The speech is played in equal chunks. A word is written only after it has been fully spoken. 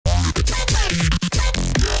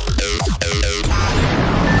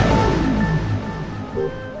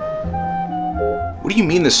What do you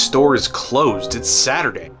mean the store is closed? It's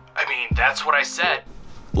Saturday. I mean, that's what I said.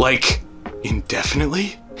 Like,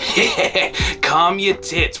 indefinitely? Calm your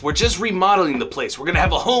tits. We're just remodeling the place. We're gonna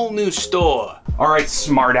have a whole new store. Alright,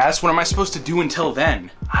 smartass, what am I supposed to do until then?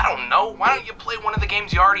 I don't know. Why don't you play one of the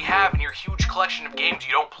games you already have in your huge collection of games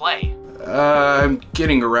you don't play? I'm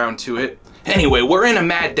getting around to it. Anyway, we're in a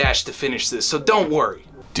mad dash to finish this, so don't worry.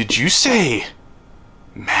 Did you say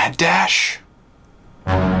Mad Dash?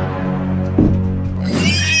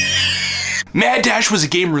 Mad Dash was a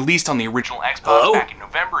game released on the original Xbox back in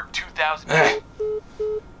November 2000.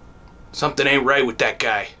 Something ain't right with that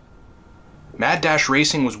guy. Mad Dash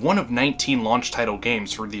Racing was one of 19 launch title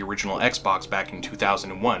games for the original Xbox back in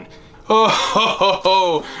 2001. Oh, ho, ho,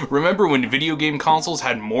 ho. Remember when video game consoles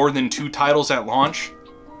had more than 2 titles at launch?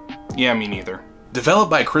 Yeah, me neither.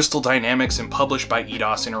 Developed by Crystal Dynamics and published by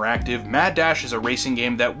Eidos Interactive, Mad Dash is a racing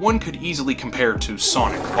game that one could easily compare to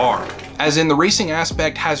Sonic R, as in the racing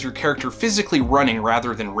aspect has your character physically running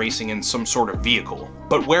rather than racing in some sort of vehicle.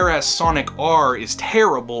 But whereas Sonic R is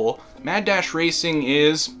terrible, Mad Dash Racing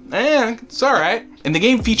is, it's alright. And the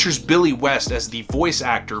game features Billy West as the voice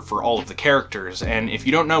actor for all of the characters, and if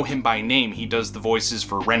you don't know him by name, he does the voices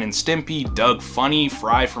for Ren and Stimpy, Doug Funny,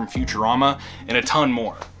 Fry from Futurama, and a ton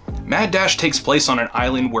more. Mad Dash takes place on an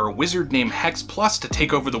island where a wizard named Hex plots to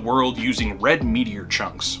take over the world using red meteor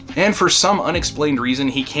chunks. And for some unexplained reason,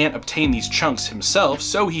 he can't obtain these chunks himself,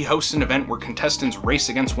 so he hosts an event where contestants race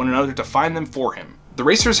against one another to find them for him. The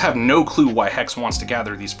racers have no clue why Hex wants to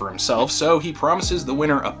gather these for himself, so he promises the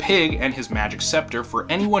winner a pig and his magic scepter for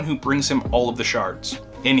anyone who brings him all of the shards.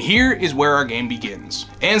 And here is where our game begins.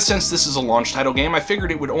 And since this is a launch title game, I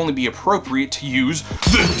figured it would only be appropriate to use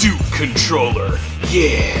the Duke controller.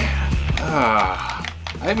 Yeah! I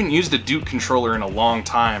haven't used a Duke controller in a long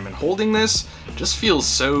time, and holding this just feels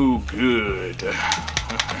so good.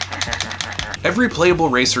 Every playable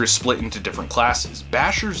racer is split into different classes: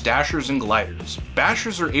 Bashers, Dashers, and Gliders.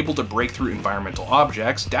 Bashers are able to break through environmental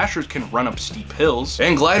objects, Dashers can run up steep hills,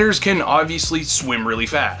 and Gliders can obviously swim really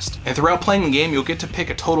fast. And throughout playing the game, you'll get to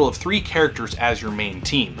pick a total of 3 characters as your main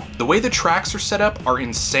team. The way the tracks are set up are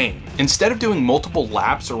insane. Instead of doing multiple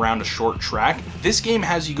laps around a short track, this game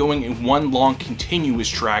has you going in one long continuous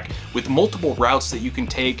track with multiple routes that you can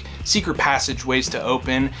take, secret passageways to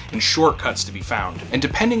open, and shortcuts to be found. And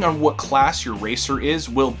depending on what class your racer is,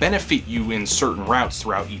 will benefit you in certain routes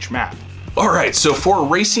throughout each map. Alright, so for a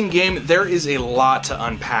racing game, there is a lot to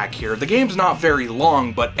unpack here. The game's not very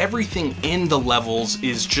long, but everything in the levels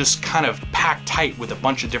is just kind of packed tight with a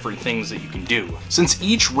bunch of different things that you can do. Since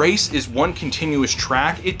each race is one continuous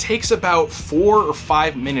track, it takes about 4 or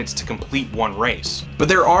 5 minutes to complete one race. But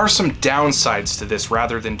there are some downsides to this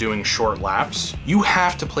rather than doing short laps. You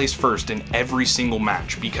have to place first in every single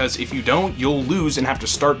match, because if you don't, you'll lose and have to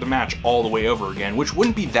start the match all the way over again, which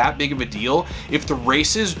wouldn't be that big of a deal if the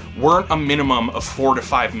races weren't a minimum of 4 to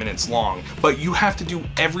 5 minutes long, but you have to do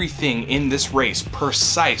everything in this race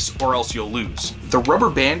precise or else you'll lose. The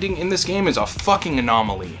rubber banding in this game is a fucking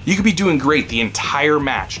anomaly. You could be doing great the entire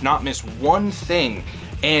match, not miss one thing,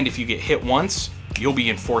 and if you get hit once, you'll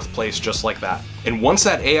be in 4th place just like that. And once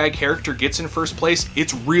that AI character gets in 1st place,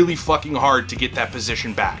 it's really fucking hard to get that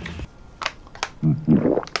position back.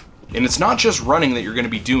 And it's not just running that you're going to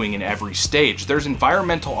be doing in every stage. There's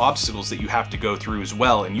environmental obstacles that you have to go through as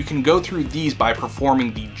well, and you can go through these by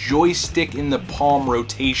performing the joystick in the palm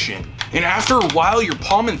rotation. And after a while, your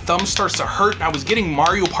palm and thumb starts to hurt, and I was getting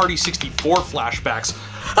Mario Party 64 flashbacks.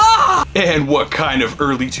 Ah! And what kind of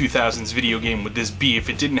early 2000s video game would this be if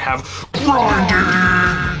it didn't have grinding?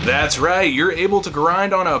 That's right, you're able to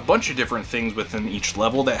grind on a bunch of different things within each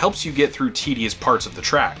level that helps you get through tedious parts of the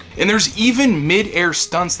track. And there's even mid-air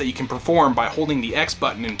stunts that you can perform by holding the X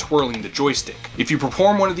button and twirling the joystick. If you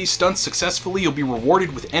perform one of these stunts successfully, you'll be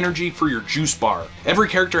rewarded with energy for your juice bar. Every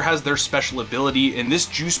character has their special ability, and this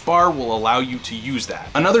juice bar will allow you to use that.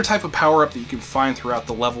 Another type of power-up that you can find throughout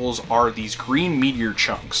the levels are these green meteor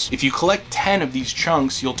chunks. If you collect 10 of these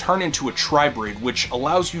chunks, you'll turn into a tri-braid, which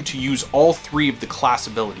allows you to use all 3 of the class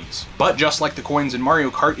abilities. But just like the coins in Mario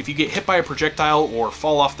Kart, if you get hit by a projectile or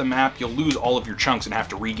fall off the map, you'll lose all of your chunks and have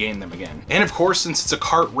to regain them again. And of course, since it's a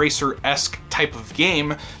kart racer-esque type of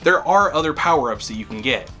game, there are other power-ups that you can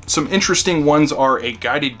get. Some interesting ones are a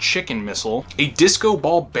guided chicken missile, a disco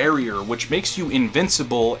ball barrier, which makes you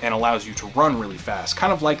invincible and allows you to run really fast,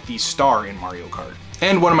 kind of like the star in Mario Kart.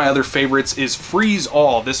 And one of my other favorites is Freeze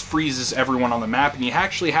All. This freezes everyone on the map, and you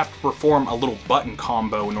actually have to perform a little button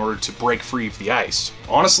combo in order to break free of the ice.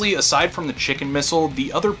 Honestly, aside from the chicken missile,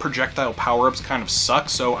 the other projectile power-ups kind of suck,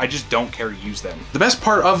 so I just don't care to use them. The best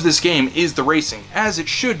part of this game is the racing, as it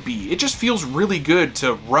should be. It just feels really good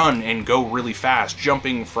to run and go really fast,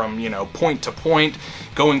 jumping from, you know, point to point,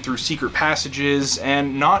 going through secret passages,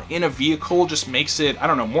 and not in a vehicle just makes it, I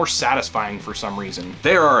don't know, more satisfying for some reason.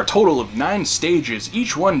 There are a total of 9 stages,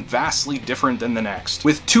 each one vastly different than the next,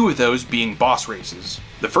 with 2 of those being boss races.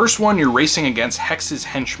 The first one, you're racing against Hex's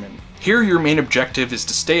henchmen. Here your main objective is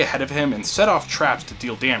to stay ahead of him and set off traps to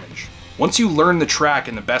deal damage. Once you learn the track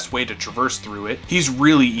and the best way to traverse through it, he's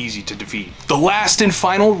really easy to defeat. The last and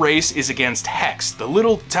final race is against Hex, the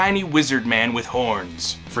little tiny wizard man with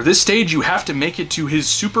horns. For this stage, you have to make it to his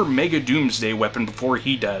super mega doomsday weapon before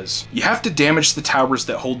he does. You have to damage the towers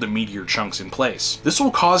that hold the meteor chunks in place. This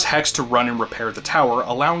will cause Hex to run and repair the tower,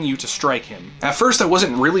 allowing you to strike him. At first, I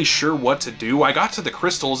wasn't really sure what to do. I got to the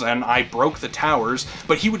crystals and I broke the towers,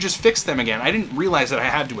 but he would just fix them again. I didn't realize that I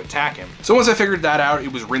had to attack him. So once I figured that out,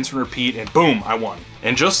 it was rinse and repeat, and boom, I won.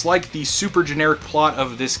 And just like the super generic plot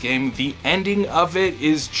of this game, the ending of it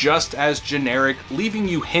is just as generic, leaving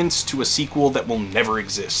you hints to a sequel that will never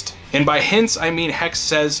exist. And by hints, I mean Hex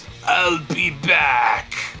says, "I'll be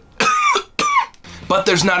back." But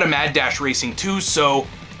there's not a Mad Dash Racing 2, so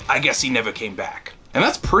I guess he never came back. And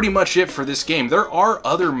that's pretty much it for this game. There are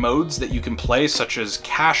other modes that you can play, such as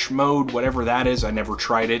cash mode, whatever that is. I never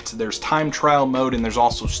tried it. There's time trial mode, and there's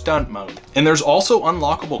also stunt mode. And there's also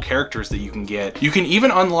unlockable characters that you can get. You can even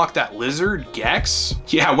unlock that lizard, Gex.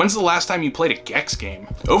 Yeah, when's the last time you played a Gex game?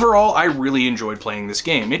 Overall, I really enjoyed playing this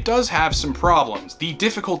game. It does have some problems. The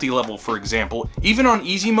difficulty level, for example, even on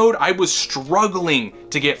easy mode, I was struggling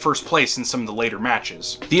to get first place in some of the later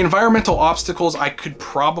matches. The environmental obstacles I could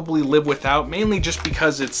probably live without, mainly just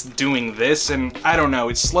because it's doing this, and I don't know,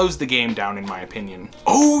 it slows the game down in my opinion.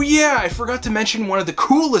 Oh yeah, I forgot to mention one of the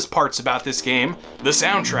coolest parts about this game, the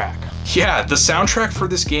soundtrack. Yeah, the soundtrack for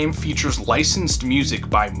this game features licensed music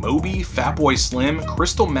by Moby, Fatboy Slim,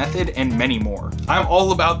 Crystal Method, and many more. I'm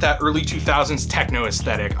all about that early 2000s techno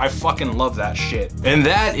aesthetic. I fucking love that shit. And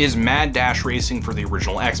that is Mad Dash Racing for the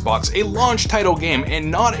original Xbox, a launch title game,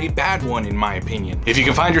 and not a bad one in my opinion. If you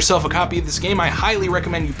can find yourself a copy of this game, I highly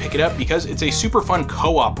recommend you pick it up because it's a super fun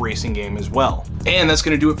co-op racing game as well. And that's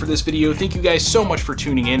gonna do it for this video. Thank you guys so much for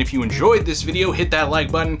tuning in. If you enjoyed this video, hit that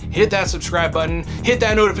like button, hit that subscribe button, hit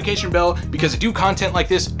that notification bell, because I do content like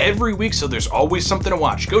this every week, so there's always something to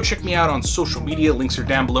watch. Go check me out on social media. Links are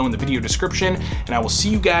down below in the video description, and I will see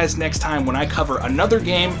you guys next time when I cover another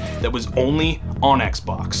game that was only on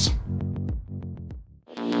Xbox.